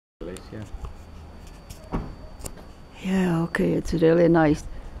yeah. Yeah, okay, it's really nice.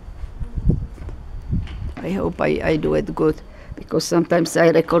 I hope I do it good, because sometimes I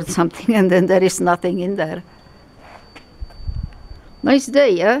record something and then there is nothing in there. Nice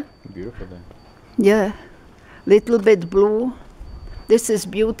day, yeah? Beautiful day. Yeah, little bit blue. This is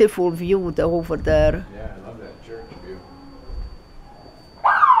beautiful view over there. Yeah, I love that church view.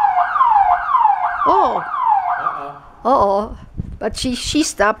 Oh, Uh-oh. uh-oh, but she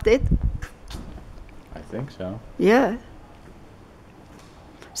stopped it. I think so. Yeah.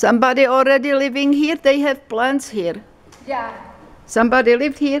 Somebody already living here? They have plants here. Yeah. Somebody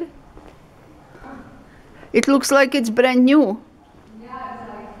lived here? It looks like it's brand new. Yeah, it's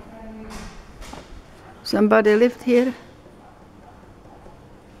like brand new. Somebody lived here?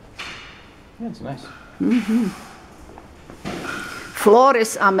 Yeah, it's nice. Floor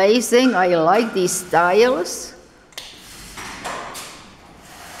is amazing. I like these tiles.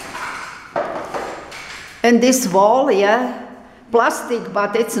 And this wall, yeah, plastic,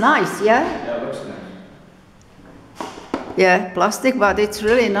 but it's nice, yeah? Yeah, it looks nice. Yeah, plastic, but it's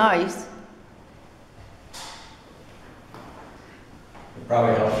really nice. It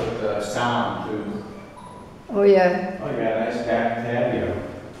probably helps with the sound too. Oh, yeah. Oh, you got a nice patio.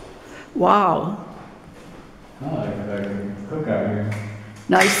 Wow. Oh, I can cook out here.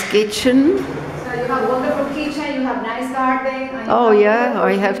 Nice kitchen. So you have wonderful kitchen, you have nice garden. And you Oh, have yeah,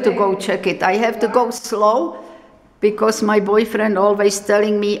 I wonderful have to go living. check it. I have to go slow because my boyfriend always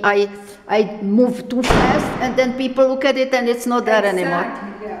telling me I move too fast and then people look at it and it's not there anymore.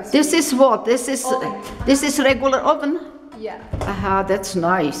 Exactly, yes. This is what? This is regular oven? Yeah. Aha, that's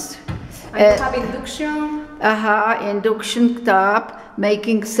nice. And you have induction. Aha, induction top,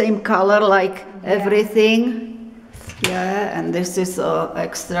 making same color like everything. Yeah, and this is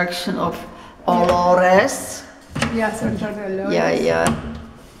extraction of olores. Yeah, Central Dolores. Yeah, yeah.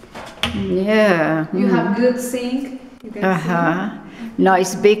 Yeah. You have good sink. You can Uh-huh.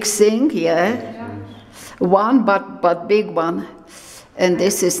 Nice big sink, yeah. see. Yeah. One, but big one. And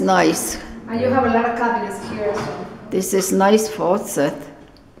this is nice. And you have a lot of cabinets here, so. This is nice faucet.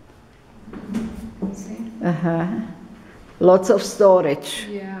 See? Uh-huh. Lots of storage.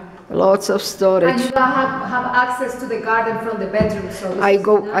 Yeah. Lots of And storage. you have access to the garden from the bedroom, so this I is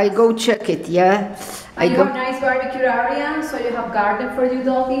nice. go check it, yeah. I And you go, have nice barbecue area, so you have garden for you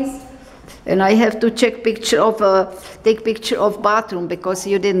doggies. and I have to check take picture of bathroom because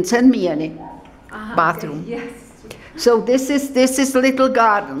you didn't send me any bathroom. Okay. Yes. So this is little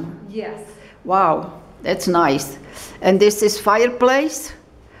garden. Yes. Wow, that's nice. And this is fireplace,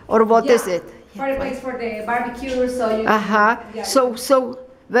 or what is it? Fireplace for the barbecue, so you. Uh-huh. Yeah, So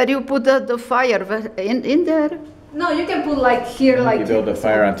where you put the fire? In there? No, you can put like here, You like. build a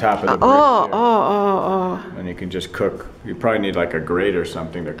fire on top of the Oh, brick oh. and you can just cook. You probably need like a grate or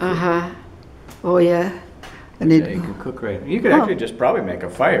something to cook. Uh-huh. Oh, yeah. And Yeah, you can cook right. You could actually just probably make a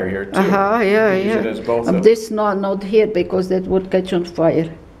fire here too. Uh-huh, yeah, You could yeah. use it as both This not here because that would catch on fire.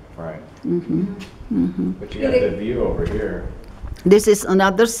 Right. Mm-hmm. But you got the view over here. This is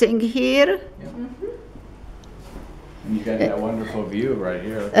another thing here. And you got that wonderful view right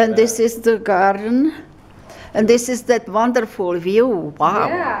here. Look at And that. this is the garden. And this is that wonderful view. Wow.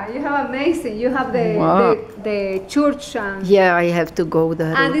 Yeah, you have amazing. You have Wow. the church and. Yeah, I have to go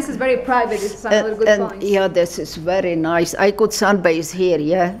there. And this is very private. This is another good point. Yeah, this is very nice. I could sunbathe here,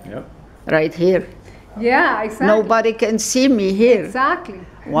 yeah? Yep. Right here. Yeah, exactly. Nobody can see me here. Exactly.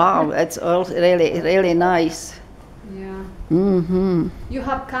 Wow, that's all really nice. Yeah. Mm-hmm. You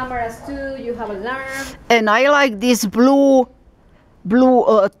have cameras too. You have alarm. And I like these blue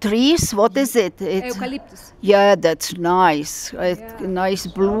trees. What is it? It's, Eucalyptus. yeah, that's nice. It's Yeah. nice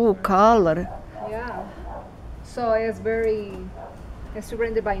blue color. Yeah. So it's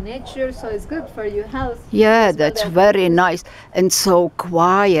surrounded by nature, so it's good for your health. Yeah, It's that's good. very nice and so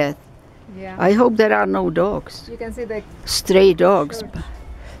quiet. Yeah. I hope there are no dogs, You can see the. stray dogs. Church.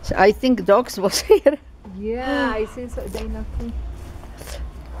 So I think dogs was here. Yeah, I see. So they nothing.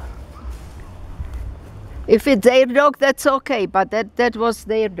 If it's their dog, that's okay, but that was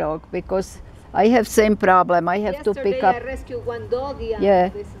their dog because I have same problem. I have to pick up. I rescued one doggy, and Yeah.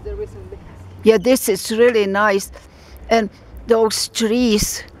 this is the reason behind. Yeah, this is really nice. And those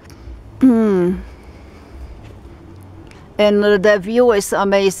trees. And the view is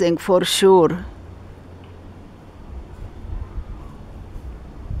amazing for sure.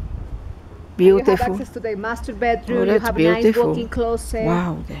 You have Beautiful. access to the master bedroom. Oh, You that's have a nice beautiful. walk-in closet.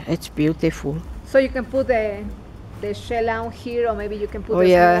 Wow, it's beautiful. So you can put the shell out here, or maybe you can put Oh a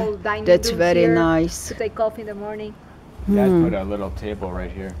yeah, small dining that's room very here nice. to take coffee in the morning. Dad put a little table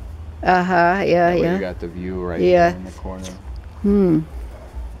right here. Uh-huh, yeah, That way you yeah. got the view right Yeah. here in the corner.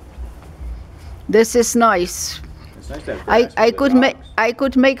 This is nice. It's nice to have grass I for the could make dogs. I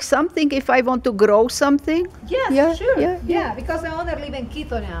could make something if I want to grow something. Yes, Yeah, sure. yeah, Yeah, because the owner live in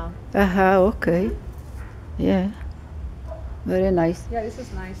Quito now. Okay. Yeah. Very nice. Yeah, this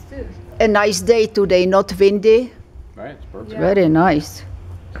is nice too. A nice day today, not windy. Right, it's perfect. Yeah. Very nice.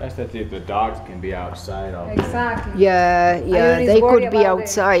 It's nice that the dogs can be outside all day. Exactly. Yeah, yeah, always they worry could be about it.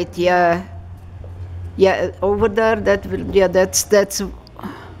 outside. Yeah. Yeah, over there. That will. Yeah, that's the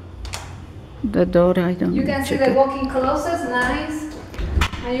door. I don't. You can see check the it. walk-in closets, nice.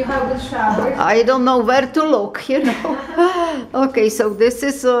 And you have good shower. I don't know where to look. You know. Okay, so this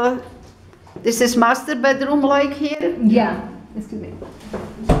is master bedroom like here. Yeah. Excuse me.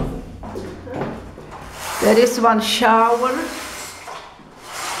 There is one shower.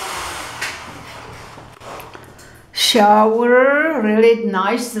 Shower, really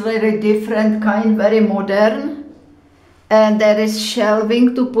nice, very different kind, very modern. And there is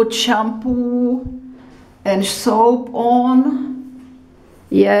shelving to put shampoo and soap on.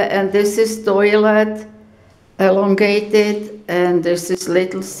 Yeah, and this is toilet, elongated, and this is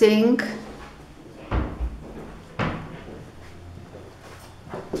little sink.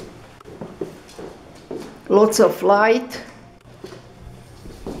 Lots of light.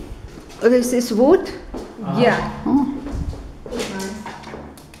 This is wood. Yeah. Oh, Nice.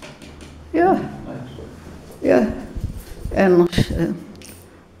 yeah, yeah. And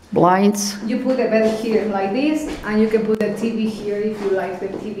blinds. You put the bed here like this, and you can put the TV here if you like the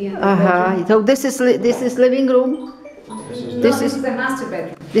TV in the bedroom. So this is living room. This This is the master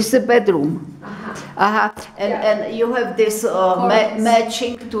bedroom. This is the bedroom. And Yeah. and you have this Corners.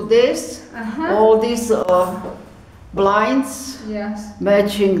 matching to this. All these blinds Yes.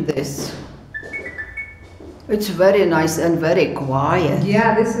 matching this. It's very nice and very quiet.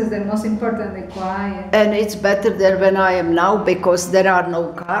 Yeah, this is the most important, the quiet. And it's better than when I am now because there are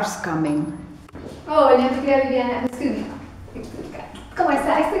no cars coming. Oh, ya me quería Viviana, excuse me. ¿Cómo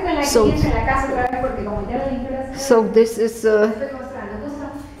está? Estoy con la So- cliente en la casa otra vez porque como ya le limpié la señora, So this is estoy mostrando.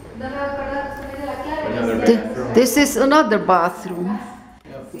 No me voy a acordar justamente la clave. Another th- bathroom. this is another bathroom.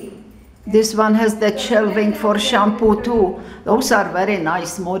 Sí. This one has that shelving for shampoo too. Those are very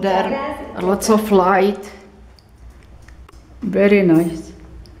nice, modern, lots of light. Very nice.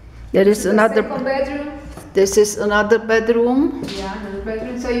 There is The another. second bedroom. This is another bedroom. Yeah, another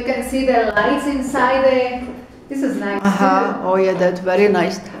bedroom. So you can see the lights inside the. This is nice too. Oh yeah, that's very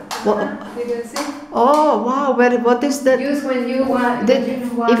nice. You can see. Oh wow, what is that? Use when you want. That- when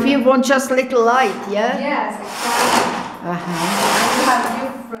you want. if you want just little light, yeah. Yes, exactly. You have view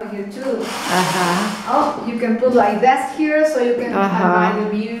from here too. Oh, you can put like desk here, so you can admire the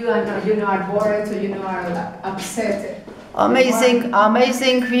view, and you are bored, so you are upset.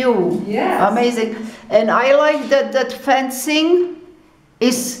 Amazing view. Yes. Amazing. And I like that fencing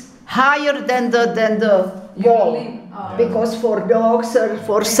is higher than the wall. Oh. Because for dogs or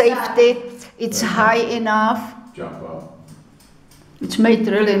for safety, it's high enough. Jump up. It's made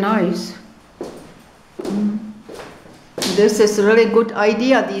really nice. This is really good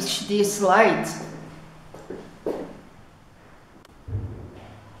idea, these lights.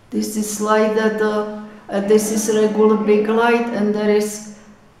 This is light that, this is regular big light, and there is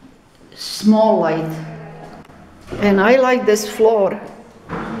small light. And I like this floor.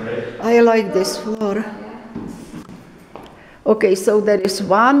 I like this floor. Okay, so there is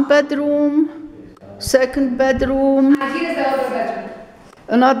one bedroom, second bedroom, And here is the other bedroom.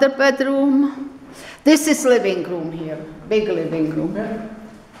 another bedroom. This is living room here, big living room.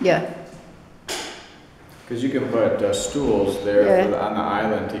 Yeah. Because you can put stools there Yeah. on the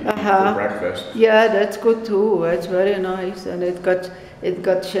island to eat Uh-huh. for breakfast. Yeah, that's good too. It's very nice, and it got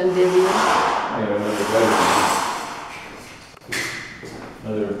chandelier. And another bedroom.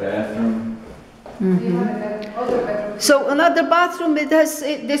 Another bathroom. You have other bedroom. So another bathroom.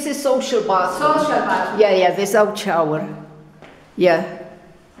 This is social bathroom. Social bathroom. Yeah, without shower. Yeah.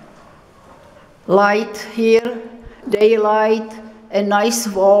 Light here, daylight, and nice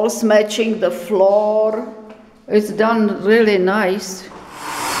walls matching the floor. It's done really nice.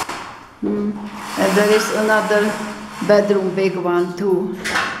 And there is another bedroom, big one too.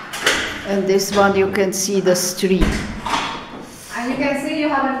 And this one you can see the street. And you can see you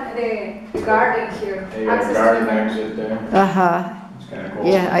have the garden here. They got a Access to garden the exit there. It's kind of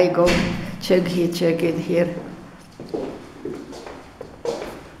cool. Yeah, I go check it here.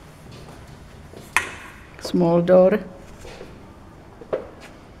 Small door.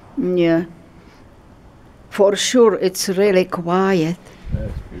 Yeah. For sure, it's really quiet.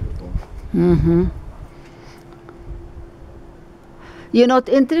 That's beautiful. You're not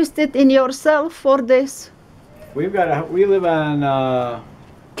interested in yourself for this? We live on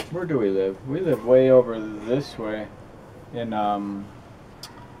Where do we live? We live way over this way in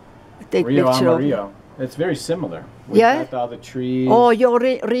Take Rio picture of- Amarillo. It's very similar. We've Yeah? got all the trees. Oh, you're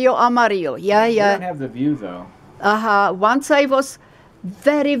Rio Amarillo. Yeah, We yeah. don't have the view though. Once I was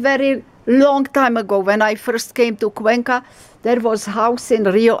very, very long time ago when I first came to Cuenca, there was house in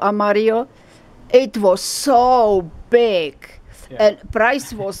Rio Amarillo. It was so big, Yeah. and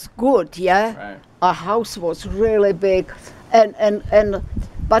price was good. Yeah, Right. a house was really big, and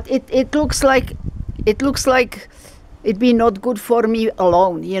but it looks like it'd be not good for me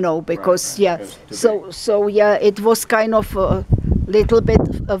alone, you know, because Right, yeah. because it's too So yeah, it was kind of a little bit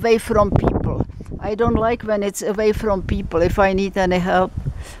away from people. I don't like when it's away from people. If I need any help,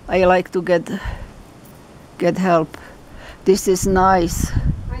 I like to get help. This is nice.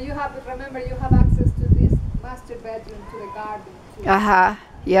 And you have, remember, you have access to this master bedroom, to the garden. Too.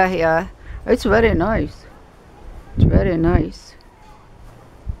 Yeah, yeah. It's very nice. It's very nice.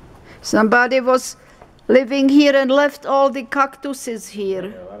 Somebody was living here and left all the cactuses here.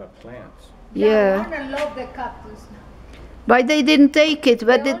 Yeah, a lot of plants. Yeah. The owner loved the cactus. Why they didn't take it? The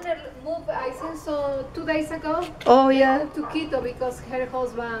Where did? owner moved, I think so, 2 days ago. Oh They yeah. moved to Quito because her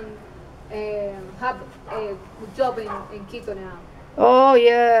husband have a job in Quito now. Oh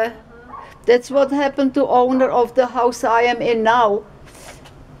yeah. That's what happened to owner of the house I am in now.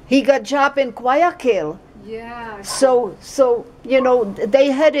 He got job in Guayaquil. Yeah. So you know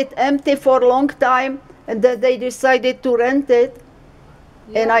they had it empty for a long time, and then they decided to rent it.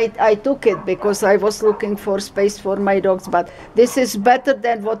 And I took it because I was looking for space for my dogs. But this is better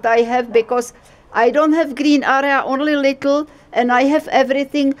than what I have because I don't have green area, only little, and I have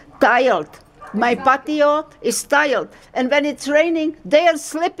everything tiled. My patio is tiled. And when it's raining, they are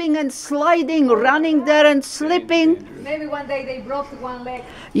slipping and sliding, running there and slipping. Maybe one day they broke one leg.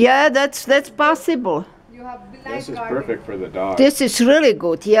 Yeah, that's possible. You have This is garden. perfect for the dog. This is really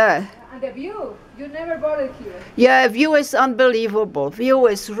good, yeah. And the view, you never bought it here. Yeah, view is unbelievable. View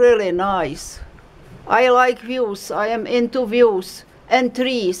is really nice. I like views. I am into views and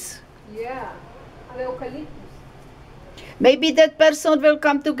trees. Yeah. And the eucalyptus. Maybe that person will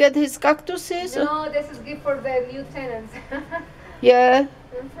come to get his cactuses. No, this is gift for the new tenants. Yeah,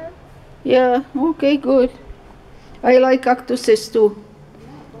 yeah. Okay, good. I like cactuses too.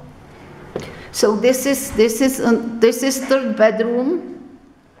 So this is third bedroom.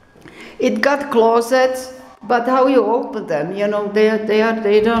 It got closets, but how you open them? You know, they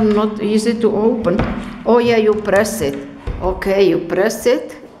are not easy to open. Oh yeah, you press it. Okay, you press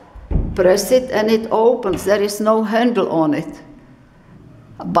it, and it opens. There is no handle on it.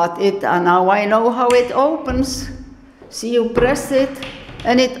 But now I know how it opens. See, you press it,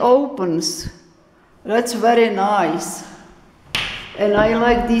 and it opens. That's very nice. And I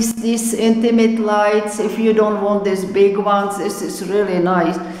like these intimate lights. If you don't want these big ones, this is really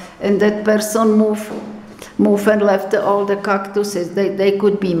nice. And that person move and left all the cactuses. They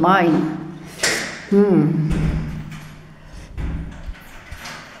could be mine.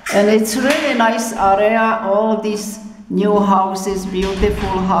 And it's really nice area. All these new houses,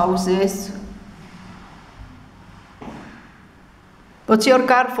 beautiful houses. What's your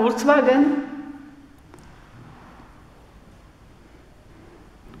car, Volkswagen?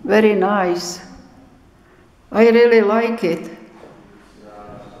 Very nice. I really like it.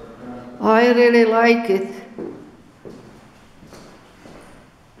 I really like it.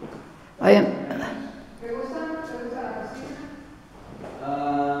 I am.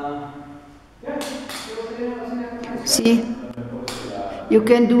 See, you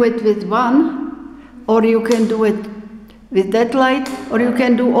can do it with one, or you can do it with that light, or you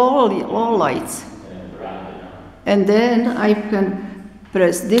can do all lights. And then I can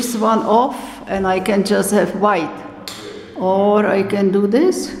press this one off, and I can just have white. Or I can do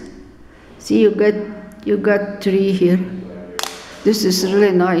this. See, you got three here. This is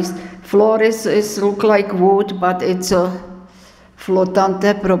really nice. Floor is look like wood, but it's a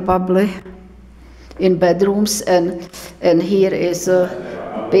flotante probably in bedrooms, and here is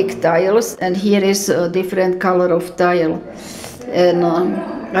big tiles, and here is a different color of tile. And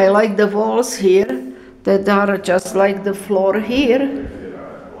I like the walls here that are just like the floor here.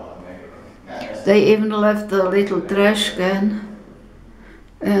 They even left a little trash can,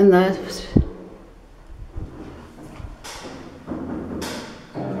 and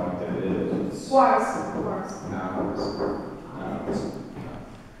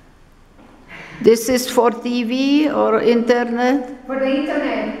this is for TV or internet? For the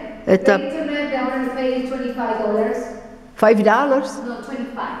internet. At The the internet, they only pay $25. $5? No,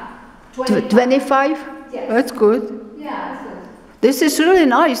 25. 25? Yes. That's good. Yeah, that's good. This is really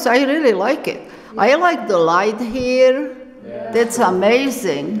nice. I really like it. I like the light here. Yeah. That's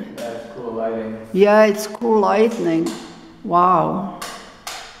amazing. That's cool lighting. Yeah, it's cool lightning. Wow.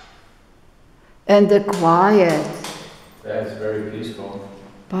 And the quiet. That's very peaceful.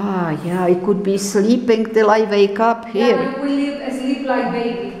 Ah, yeah, I could be sleeping till I wake up here. Yeah, you will sleep like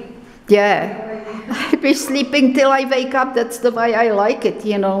baby. Yeah. I'll be sleeping till I wake up. That's the way I like it,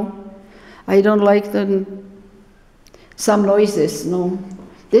 you know. I don't like some noises, no.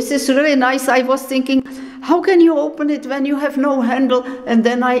 This is really nice. I was thinking, how can you open it when you have no handle? And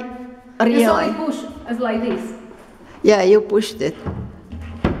then I Just realized. only push, it's like this. Yeah, you pushed it.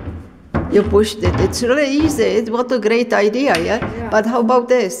 You pushed it. It's really easy. What a great idea, yeah? Yeah. But how about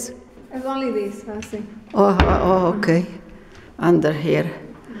this? It's only this, I see. Oh, okay. Under here.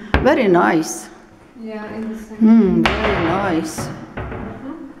 Very nice. Yeah, in the same. Very nice.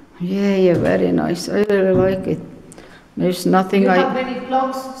 Yeah, very nice. I really like it. There's nothing You I... have many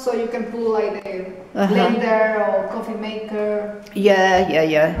plugs, so you can put like the blender or coffee maker.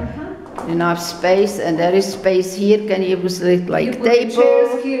 Yeah. Enough space, and there is space here. Can you use it like You put table? the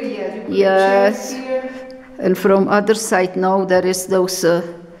chairs here, yeah. You put Yes. the chairs here. And from other side now there is those.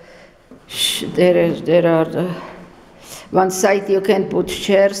 There are. One side you can put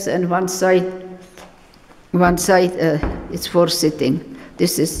chairs, and one side it's for sitting.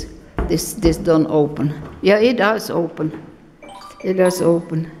 This don't open. Yeah, it does open. It does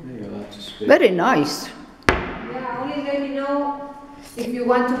open. Yeah, lots of space. Very nice. Yeah, only let me know if you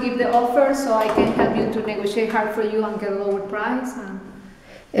want to give the offer, so I can help you to negotiate hard for you and get a lower price.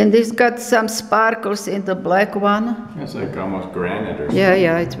 And it's got some sparkles in the black one. It's like almost granite or something.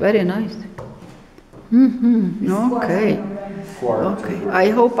 Yeah, it's very nice. Okay. Quartz. Okay. I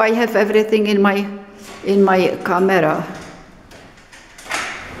hope I have everything in my camera.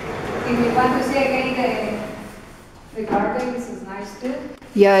 If you want to see again the garden, this is nice too.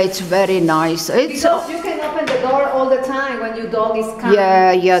 Yeah, it's very nice. It's Because you can open the door all the time when your dog is coming.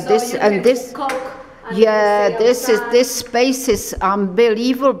 Yeah, So this you and can this. cook and Yeah, you can stay outside. this space is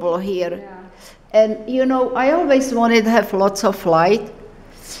unbelievable here. Yeah. And you know, I always wanted to have lots of light,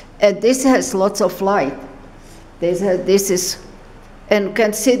 and this has lots of light. This is, and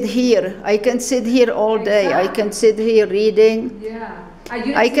can sit here. I can sit here all day. I can sit here reading. Yeah. And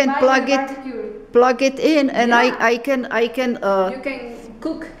you I sit can by plug the it. barbecue. Plug it in, and Yeah. I can. You can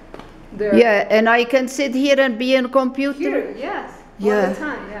cook there. Yeah, and I can sit here and be on computer. Here, yes. All Yeah. the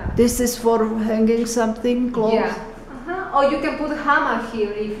time, yeah. This is for hanging something close. Yeah. Or you can put a hammer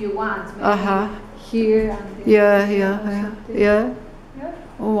here if you want. Maybe here and Yeah. Yeah.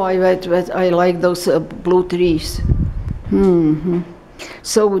 Oh, I like those blue trees.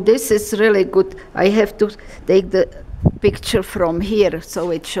 So this is really good. I have to take the picture from here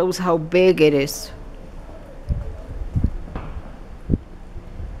so it shows how big it is.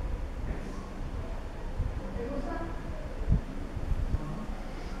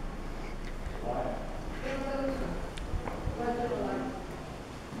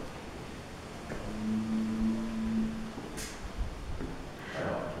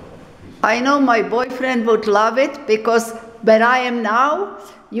 I know my boyfriend would love it because where I am now,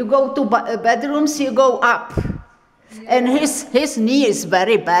 you go to bedrooms, you go up. And his knee is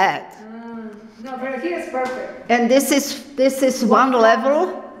very bad. No, but here is perfect. And this is one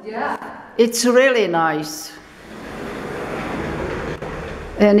level. Yeah. It's really nice.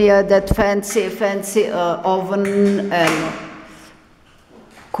 And yeah, that fancy oven and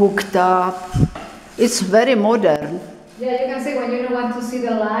cooktop. It's very modern. Yeah, you can see when you don't want to see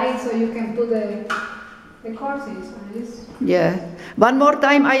the light, so you can put the courses on this. Yeah. One more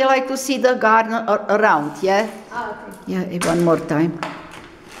time, I like to see the garden around, yeah? Okay. Yeah, one more time.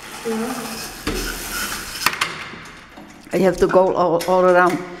 I have to go all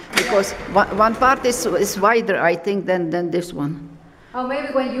around because one part is wider, I think, than this one. Or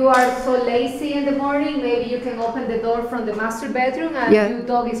maybe when you are so lazy in the morning, maybe you can open the door from the master bedroom and Yeah. your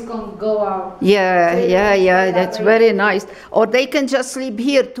dog is going to go out. Yeah, that's very nice. Or they can just sleep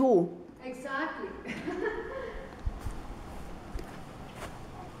here too. Exactly.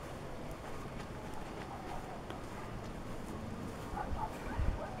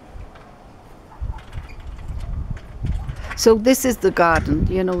 So this is the garden,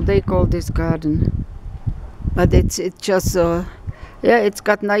 you know, they call this garden. But it's just, yeah, it's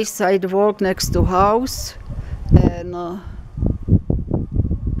got nice sidewalk next to house. And,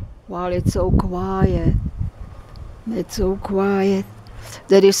 wow, it's so quiet. It's so quiet.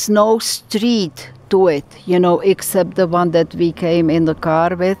 There is no street to it, you know, except the one that we came in the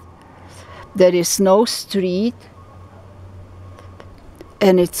car with. There is no street.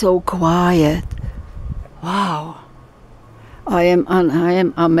 And it's so quiet. Wow. I am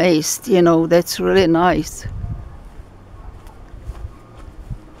amazed, you know, that's really nice.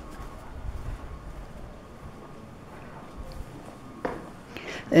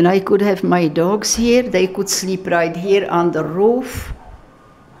 And I could have my dogs here. They could sleep right here on the roof.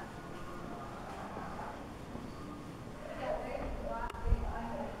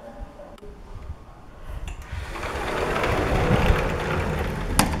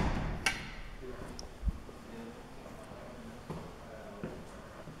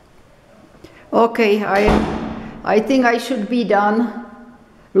 Okay, I think I should be done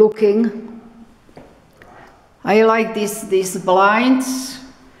looking. I like these blinds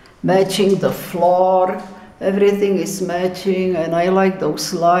matching the floor. Everything is matching, and I like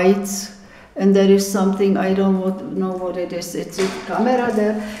those lights. And there is something, I don't know what it is. Is it camera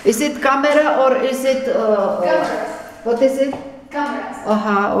there? Is it camera or is it... Cameras. What is it? Cameras.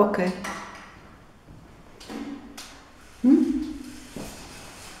 Aha, okay.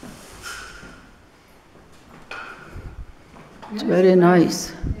 It's very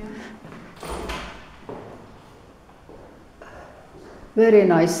nice. Very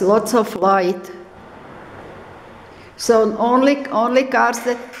nice, lots of light. So only cars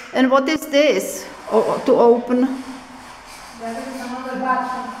that, and what is this? To open? That is another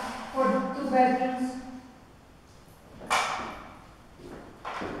bathroom for 2 bedrooms.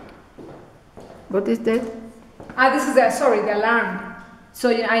 What is that? This is the alarm. So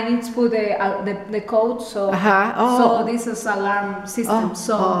I need to put the code. So so this is alarm system.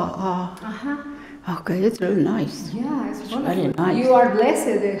 Okay, it's really nice. Yeah, it's wonderful. Very nice. You are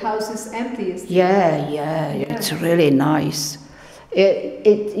blessed. The house is empty. Yeah, it's really nice.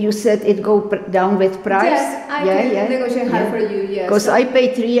 You said it go down with price? Yes, I can negotiate high for you. Yes. Because I pay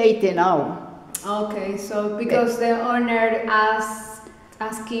 $380 now. Okay, so because the owner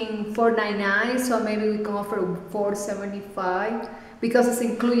asking $499, so maybe we can offer $475 because it's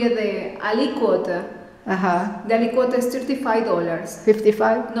included the aliquota. The aliquota is $35.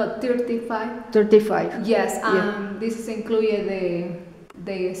 55? No, 35. 35. Yes, this is included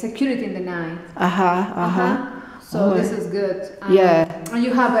the security in the night. So this is good. And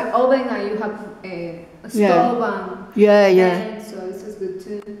you have an oven and you have a stove and so this is good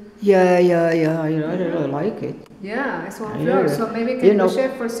too. Yeah, I really like it. Yeah, it's one floor. So maybe can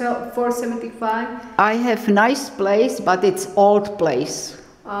negotiate for $475. I have nice place, but it's old place.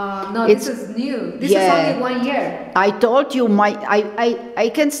 No, this is new. This is only 1 year. I told you,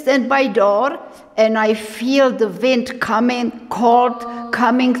 I can stand by door and I feel the wind coming, cold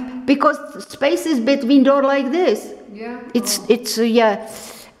coming, because space is between door like this. Yeah. It's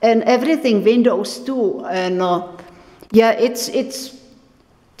and everything, windows too, and it's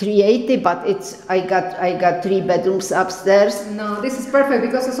 380, but I got 3 bedrooms upstairs. No, this is perfect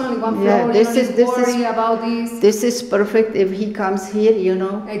because it's only 1 floor. This you don't need to worry about this. This is perfect if he comes here,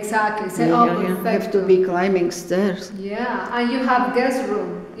 Exactly. You have to be climbing stairs. Yeah, and you have guest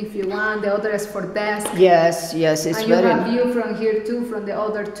room if you want. The other is for desk. Yes, it's and very. And you have view from here too, from the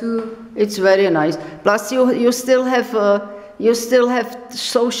other two. It's very nice. Plus, you still have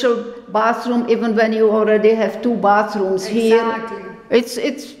social bathroom even when you already have 2 bathrooms here. Exactly.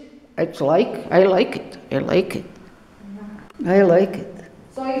 It's like I like it. I like it.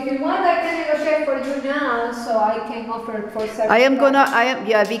 So if you want, I can negotiate for you now, so I can offer for 7.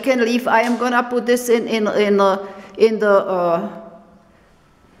 We can leave. I am gonna put this in the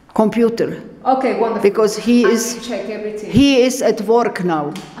computer. Okay, wonderful. Because check everything. He is at work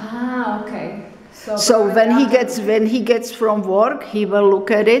now. Okay. So when he gets from work, he will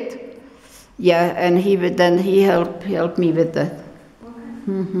look at it. Yeah, and he help me with that.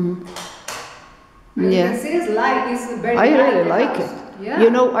 You can see it's light. It's very I light, really the like house. it.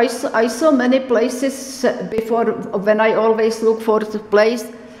 Yeah. I saw many places before when I always look for the place.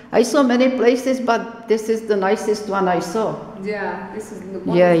 I saw many places, but this is the nicest one I saw. Yeah, this is the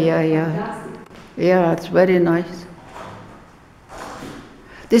one. Yeah. Yeah, it's very nice.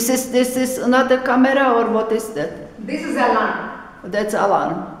 This is another camera, or what is that? This is alarm. That's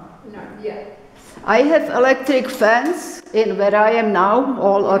alarm. No, yeah. I have electric fans in where I am now,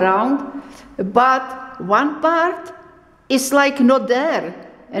 all around, but one part is like not there.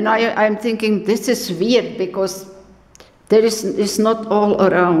 And I'm thinking this is weird because it's not all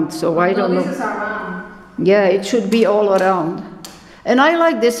around, so I don't know. This is around. Yeah, it should be all around. And I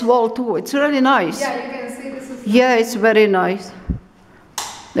like this wall too, it's really nice. Yeah, you can see this is... Yeah, it's very nice.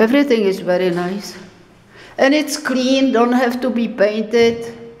 Everything is very nice. And it's clean, don't have to be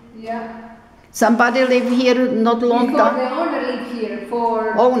painted. Yeah. Somebody live here not long time. The owner lived here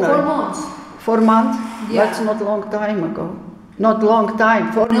for 4 months. 4 months? Yeah. That's not long time ago. Not long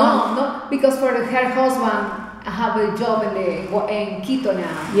time, 4 months. No, because for her husband have a job in Quito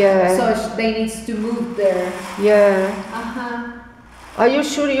now. Yeah. So they need to move there. Yeah. Are you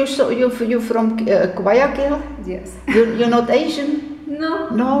sure you from Guayaquil? Yes. You're not Asian? No.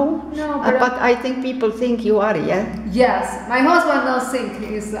 No? No, But I think people think you are, yeah? Yes, my husband does think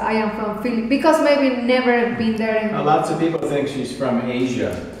is I am from Philippines because maybe never been there. Lots of people think she's from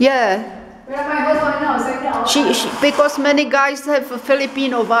Asia. Yeah. But my husband knows, I know. Because many guys have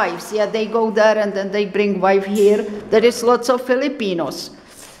Filipino wives. Yeah, they go there and then they bring wife here. There is lots of Filipinos.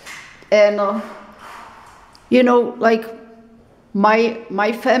 And, you know, like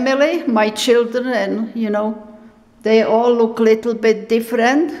my family, my children, and, you know, they all look a little bit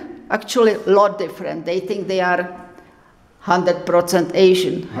different. Actually, a lot different. They think they are 100%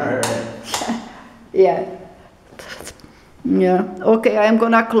 Asian. All right. Yeah. Yeah. Okay, I'm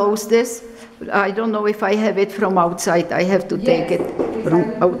gonna close this. I don't know if I have it from outside. I have to take it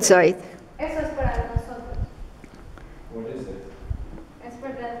from outside. Eso es para nosotros. What is it? Es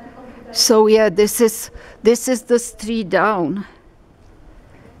para la computadora. So yeah, this is the street down.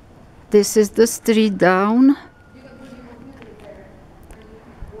 This is the street down.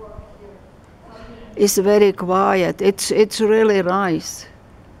 It's very quiet. It's really nice.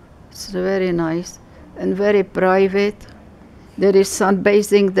 It's very nice and very private. There is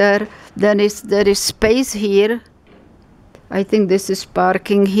sunbathing there. Then there is space here. I think this is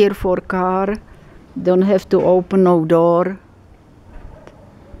parking here for car. Don't have to open no door.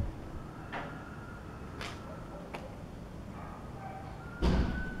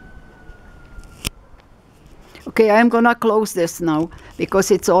 Okay, I'm gonna close this now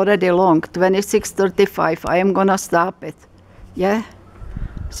because it's already long, 26:35. I am gonna stop it. Yeah?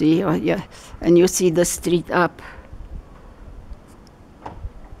 See, yeah, and you see the street up.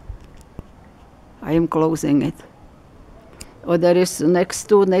 I am closing it. Oh, there is next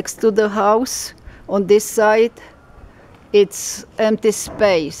to the house on this side, it's empty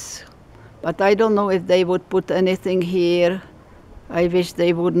space. But I don't know if they would put anything here. I wish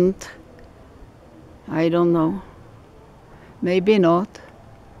they wouldn't. I don't know. Maybe not.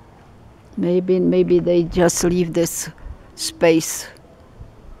 Maybe they just leave this space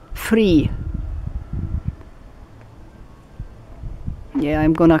free. Yeah,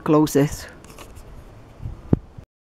 I'm gonna close it.